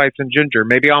 allspice, and ginger.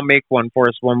 Maybe I'll make one for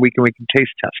us one week and we can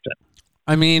taste test it.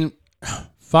 I mean,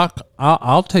 fuck,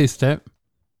 I'll taste it.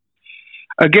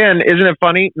 Again, isn't it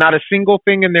funny? Not a single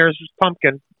thing in there is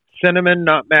pumpkin. Cinnamon,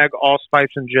 nutmeg,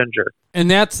 allspice, and ginger. And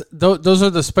those are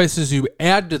the spices you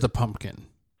add to the pumpkin.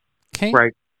 Okay?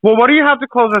 Right. Well, what do you have to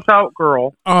close us out,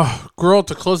 girl? Oh, girl,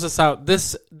 to close us out.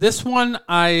 This one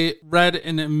I read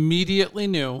and immediately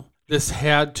knew this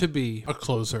had to be a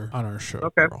closer on our show.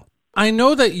 Okay. Girl. I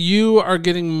know that you are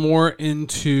getting more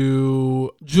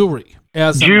into jewelry.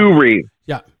 Jewelry.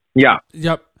 Yeah. Yeah.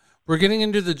 Yep. We're getting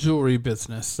into the jewelry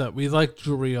business. That we like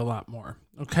jewelry a lot more.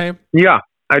 Okay? Yeah,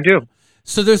 I do.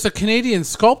 So there's a Canadian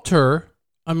sculptor,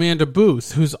 Amanda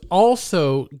Booth, who's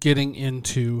also getting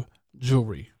into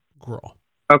jewelry, girl.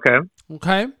 Okay.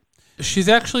 Okay? She's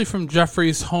actually from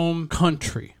Jeffrey's home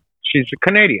country. She's a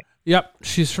Canadian. Yep.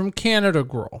 She's from Canada,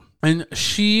 girl. And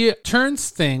she turns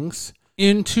things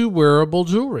into wearable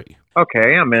jewelry.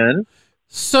 Okay, I'm in.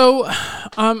 So,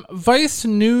 Vice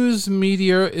News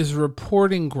Media is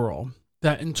reporting, girl,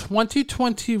 that in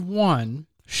 2021...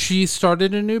 she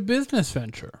started a new business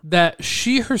venture that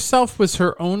she herself was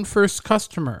her own first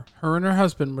customer. Her and her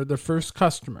husband were the first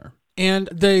customer. And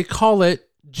they call it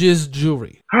Jizz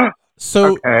Jewelry.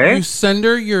 So you send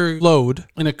her your load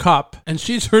in a cup and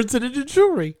she turns it into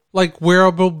jewelry, like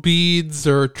wearable beads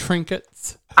or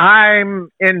trinkets. I'm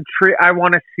intrigued. I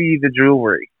want to see the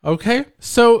jewelry. Okay.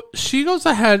 So she goes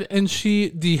ahead and she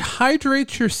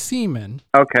dehydrates your semen.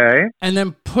 Okay. And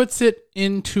then puts it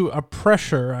into a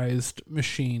pressurized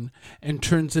machine and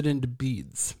turns it into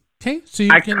beads. Okay. So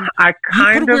you can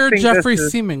wear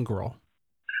Jeffrey's semen, girl.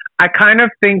 I kind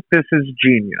of think this is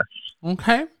genius.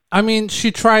 Okay. I mean,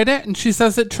 she tried it and she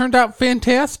says it turned out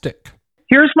fantastic.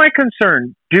 Here's my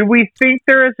concern. Do we think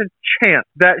there is a chance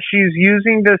that she's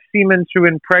using the semen to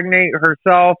impregnate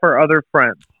herself or other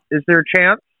friends? Is there a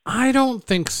chance? I don't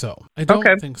think so. I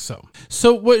don't think so.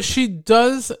 So what she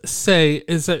does say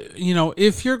is that,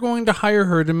 if you're going to hire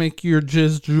her to make your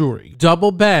jizz jewelry,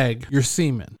 double bag your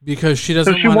semen because she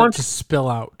doesn't want it to spill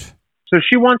out. So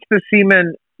she wants the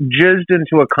semen jizzed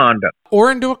into a condom.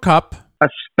 Or into a cup. A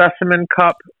specimen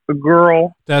cup,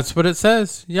 girl. That's what it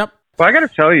says. Yep. Well, I got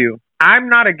to tell you, I'm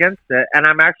not against it, and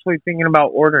I'm actually thinking about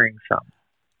ordering some.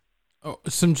 Oh,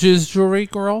 some jizz jewelry,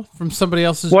 girl, from somebody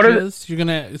else's jizz. You're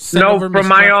gonna send over from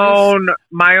my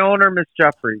own or Miss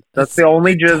Jeffries. That's the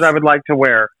only jizz I would like to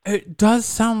wear. It does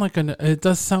sound it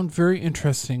does sound very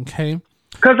interesting, Kay.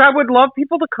 Because I would love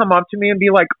people to come up to me and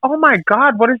be like, "Oh my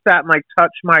God, what is that?" And like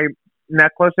touch my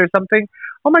necklace or something.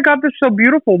 Oh my God, this is so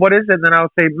beautiful. What is it? And then I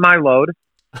would say, "My load."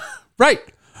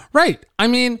 Right. I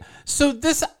mean, so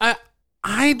this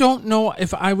I don't know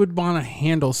if I would want to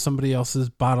handle somebody else's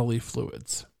bodily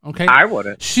fluids. Okay, I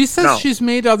wouldn't. She says she's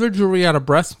made other jewelry out of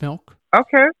breast milk.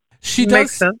 Okay,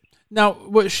 makes sense. Now,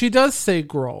 what she does say,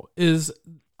 girl, is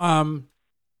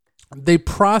they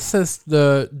process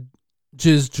the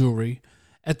jizz jewelry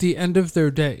at the end of their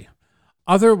day.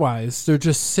 Otherwise, they're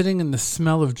just sitting in the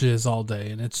smell of jizz all day,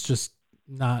 and it's just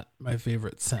not my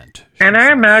favorite scent. And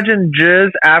I imagine jizz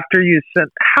after you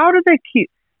sent. How do they keep?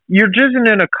 You're jizzing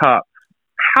in a cup.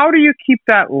 How do you keep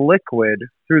that liquid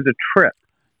through the trip?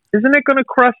 Isn't it going to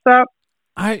crust up?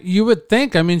 You would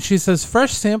think. I mean, she says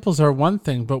fresh samples are one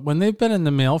thing, but when they've been in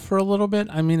the mail for a little bit,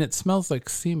 I mean, it smells like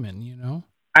semen,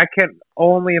 I can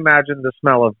only imagine the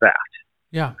smell of that.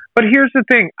 Yeah. But here's the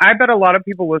thing. I bet a lot of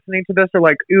people listening to this are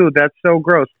like, "Ew, that's so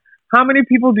gross." How many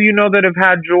people do you know that have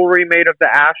had jewelry made of the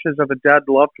ashes of a dead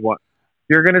loved one?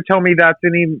 You're going to tell me that's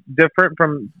any different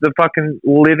from the fucking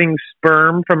living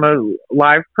sperm from a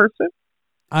live person?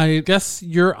 I guess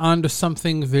you're onto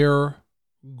something there,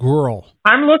 girl.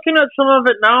 I'm looking at some of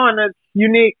it now, and it's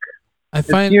unique. It's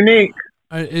unique.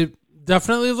 It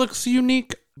definitely looks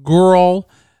unique, girl.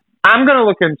 I'm going to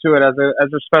look into it as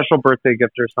a special birthday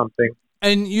gift or something.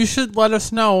 And you should let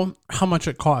us know how much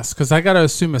it costs, because I got to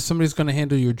assume if somebody's going to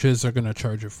handle your jizz, they're going to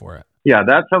charge you for it. Yeah,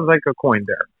 that sounds like a coin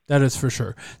there. That is for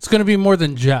sure. It's going to be more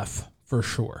than Jeff, for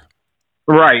sure.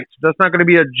 Right. That's not going to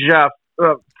be a Jeff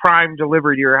Prime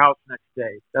delivery to your house next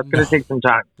day. That's going to take some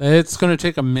time. It's going to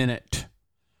take a minute.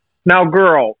 Now,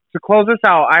 girl, to close this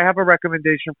out, I have a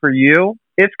recommendation for you.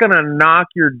 It's going to knock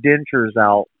your dentures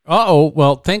out. Uh-oh.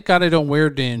 Well, thank God I don't wear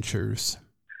dentures.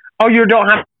 Oh, you don't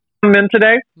have them in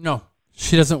today? No.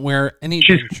 She doesn't wear any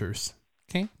dentures.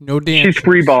 Okay? No dentures. She's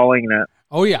freeballing it.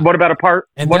 Oh, yeah. What about a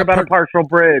partial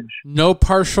bridge? No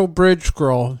partial bridge,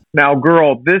 girl. Now,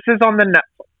 girl, this is on the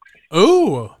Netflix.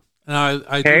 Ooh.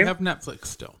 I do have Netflix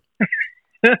still.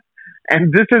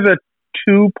 And this is a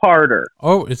two-parter.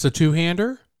 Oh, it's a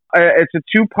two-hander? It's a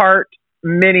two-part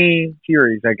mini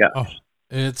series, I guess. Oh,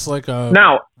 it's like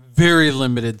a very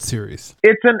limited series.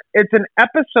 It's an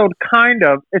episode, kind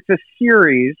of. It's a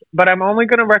series, but I'm only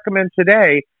going to recommend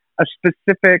today a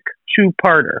specific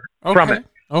two-parter from it.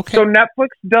 Okay. So Netflix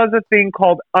does a thing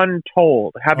called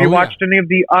Untold. Have you watched any of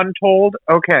the Untold?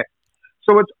 Okay.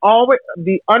 So it's always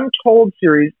the Untold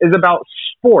series is about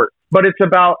sport, but it's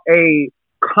about a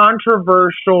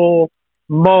controversial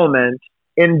moment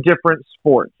in different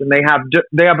sports, and they have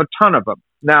a ton of them.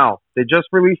 Now, they just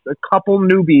released a couple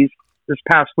newbies this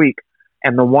past week,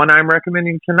 and the one I'm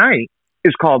recommending tonight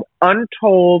is called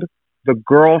Untold: The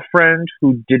Girlfriend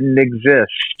Who Didn't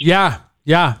Exist. Yeah.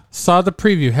 Saw the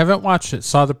preview. Haven't watched it.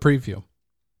 Saw the preview.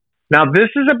 Now, this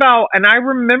is about, and I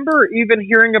remember even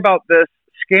hearing about this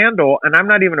scandal, and I'm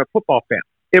not even a football fan.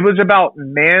 It was about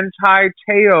Manti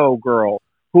Te'o, girl,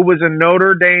 who was a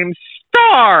Notre Dame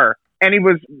star, and he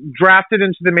was drafted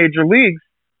into the major leagues,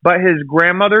 but his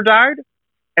grandmother died,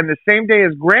 and the same day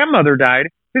his grandmother died,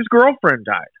 his girlfriend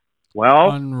died.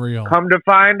 Well, unreal. Come to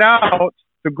find out,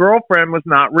 the girlfriend was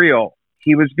not real.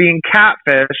 He was being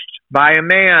catfished by a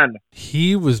man.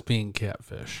 He was being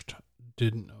catfished.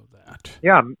 Didn't know that.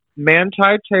 Yeah,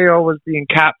 Manti Te'o was being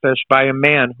catfished by a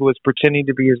man who was pretending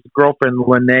to be his girlfriend,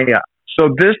 Linnea.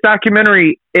 So this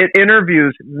documentary, it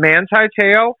interviews Manti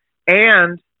Te'o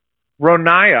and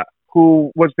Ronaya,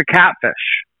 who was the catfish.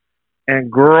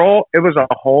 And girl, it was a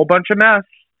whole bunch of mess.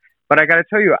 But I got to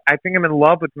tell you, I think I'm in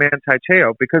love with Manti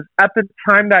Te'o because at the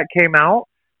time that came out,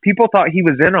 people thought he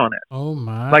was in on it. Oh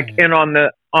my! Like in on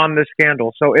the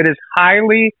scandal. So it is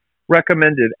highly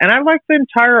recommended. And I like the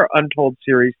entire Untold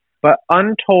series, but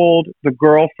Untold: The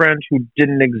Girlfriend Who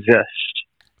Didn't Exist.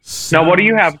 Sounds now, what do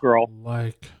you have, girl?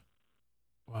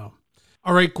 Wow.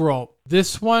 All right, girl.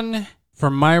 This one for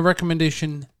my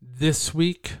recommendation this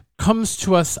week comes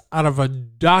to us out of a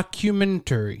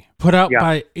documentary put out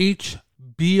by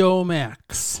HBO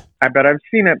Max. I bet I've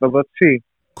seen it, but let's see.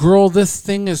 Girl, this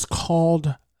thing is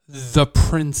called The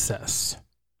Princess.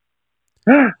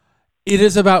 It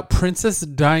is about Princess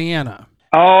Diana.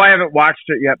 Oh, I haven't watched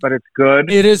it yet, but it's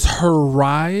good. It is her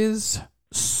rise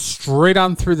straight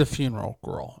on through the funeral,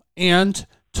 girl. And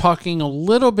talking a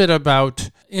little bit about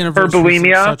her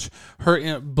bulimia. Her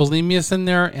bulimia is in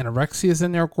there, anorexia is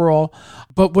in there, girl.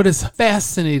 But what is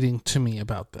fascinating to me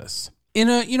about this, in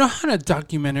a, you know how in a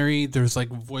documentary there's like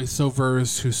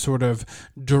voiceovers who sort of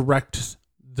direct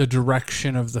the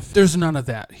direction of there's none of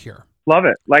that here. Love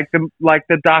it. Like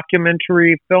the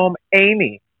documentary film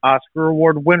Amy, Oscar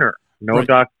Award winner. No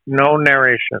right. No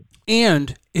narration.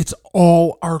 And it's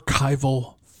all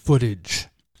archival footage.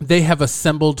 They have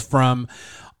assembled from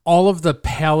all of the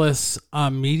palace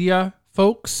media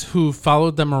folks who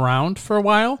followed them around for a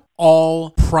while.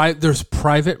 There's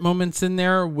private moments in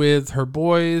there with her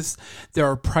boys. There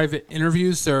are private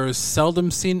interviews. There's seldom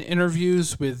seen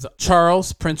interviews with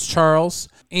Prince Charles,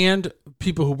 and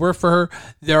people who work for her.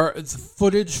 There's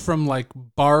footage from like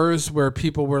bars where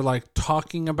people were like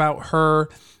talking about her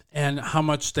and how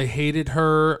much they hated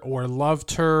her or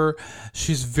loved her.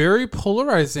 She's very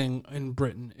polarizing in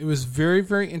Britain. It was very,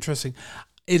 very interesting.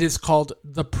 It is called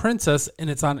The Princess, and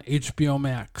it's on HBO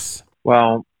Max.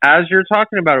 Well, as you're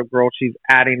talking about it, girl, she's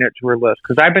adding it to her list.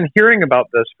 Because I've been hearing about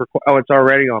this it's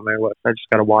already on my list. I just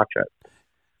got to watch it. Yeah.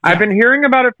 I've been hearing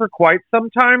about it for quite some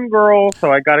time, girl,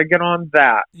 so I got to get on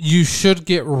that. You should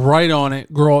get right on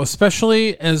it, girl,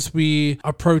 especially as we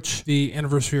approach the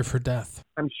anniversary of her death.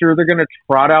 I'm sure they're going to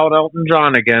trot out Elton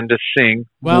John again to sing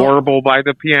Warble by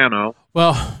the piano.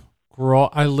 Well, girl,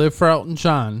 I live for Elton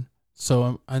John,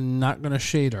 so I'm not going to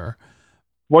shade her.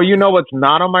 Well, you know what's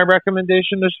not on my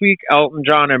recommendation this week? Elton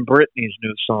John and Britney's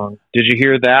new song. Did you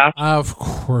hear that? Of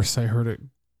course I heard it.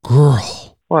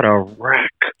 Girl. What a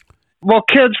wreck. Well,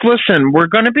 kids, listen, we're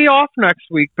going to be off next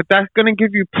week, but that's going to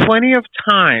give you plenty of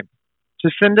time to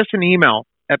send us an email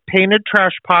at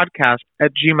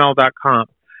paintedtrashpodcast@gmail.com.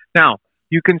 Now,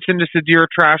 you can send us a Dear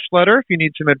Trash letter if you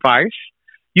need some advice.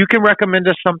 You can recommend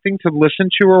us something to listen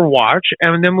to or watch,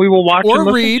 and then we will watch or and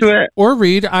listen to it. Or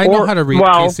read. I know how to read,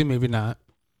 Casey, maybe not.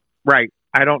 Right.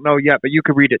 I don't know yet, but you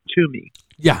could read it to me.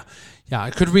 Yeah,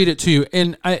 I could read it to you.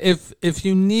 And if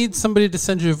you need somebody to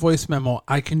send you a voice memo,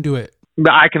 I can do it.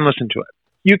 I can listen to it.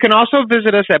 You can also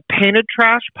visit us at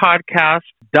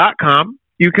paintedtrashpodcast.com.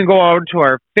 You can go on to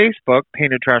our Facebook,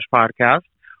 Painted Trash Podcast,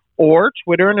 or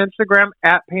Twitter and Instagram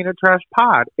at Painted Trash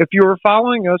Pod. If you were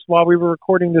following us while we were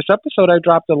recording this episode, I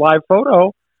dropped a live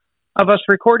photo of us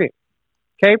recording.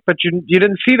 Okay, but you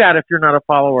didn't see that if you're not a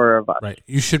follower of us. Right,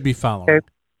 you should be following. Okay,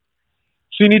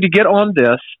 so you need to get on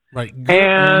this. Right,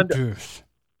 and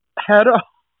head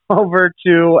over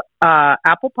to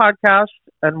Apple Podcasts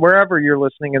and wherever you're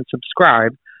listening and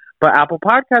subscribe. But Apple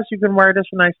Podcasts, you can write us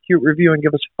a nice, cute review and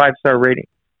give us a 5-star rating.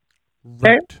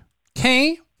 Okay.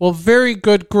 Okay. Well, very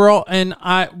good, girl. And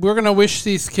we're going to wish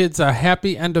these kids a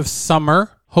happy end of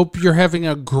summer. Hope you're having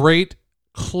a great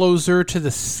closer to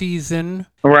the season.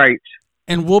 Right.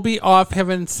 And we'll be off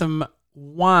having some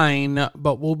wine,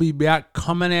 but we'll be back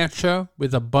coming at you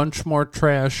with a bunch more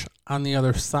trash on the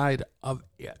other side of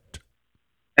it.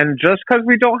 And just because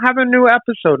we don't have a new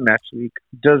episode next week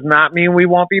does not mean we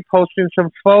won't be posting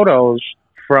some photos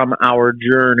from our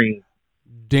journey.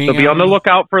 Damn. So be on the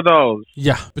lookout for those.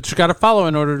 Yeah, but you got to follow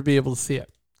in order to be able to see it.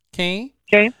 Okay?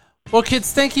 Okay. Well,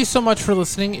 kids, thank you so much for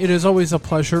listening. It is always a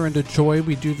pleasure and a joy.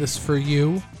 We do this for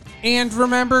you. And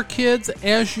remember, kids,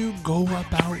 as you go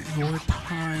about your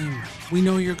time, we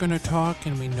know you're going to talk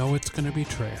and we know it's going to be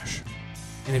trash.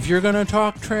 And if you're going to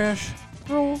talk trash,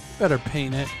 girl, better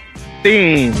paint it.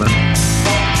 Theme.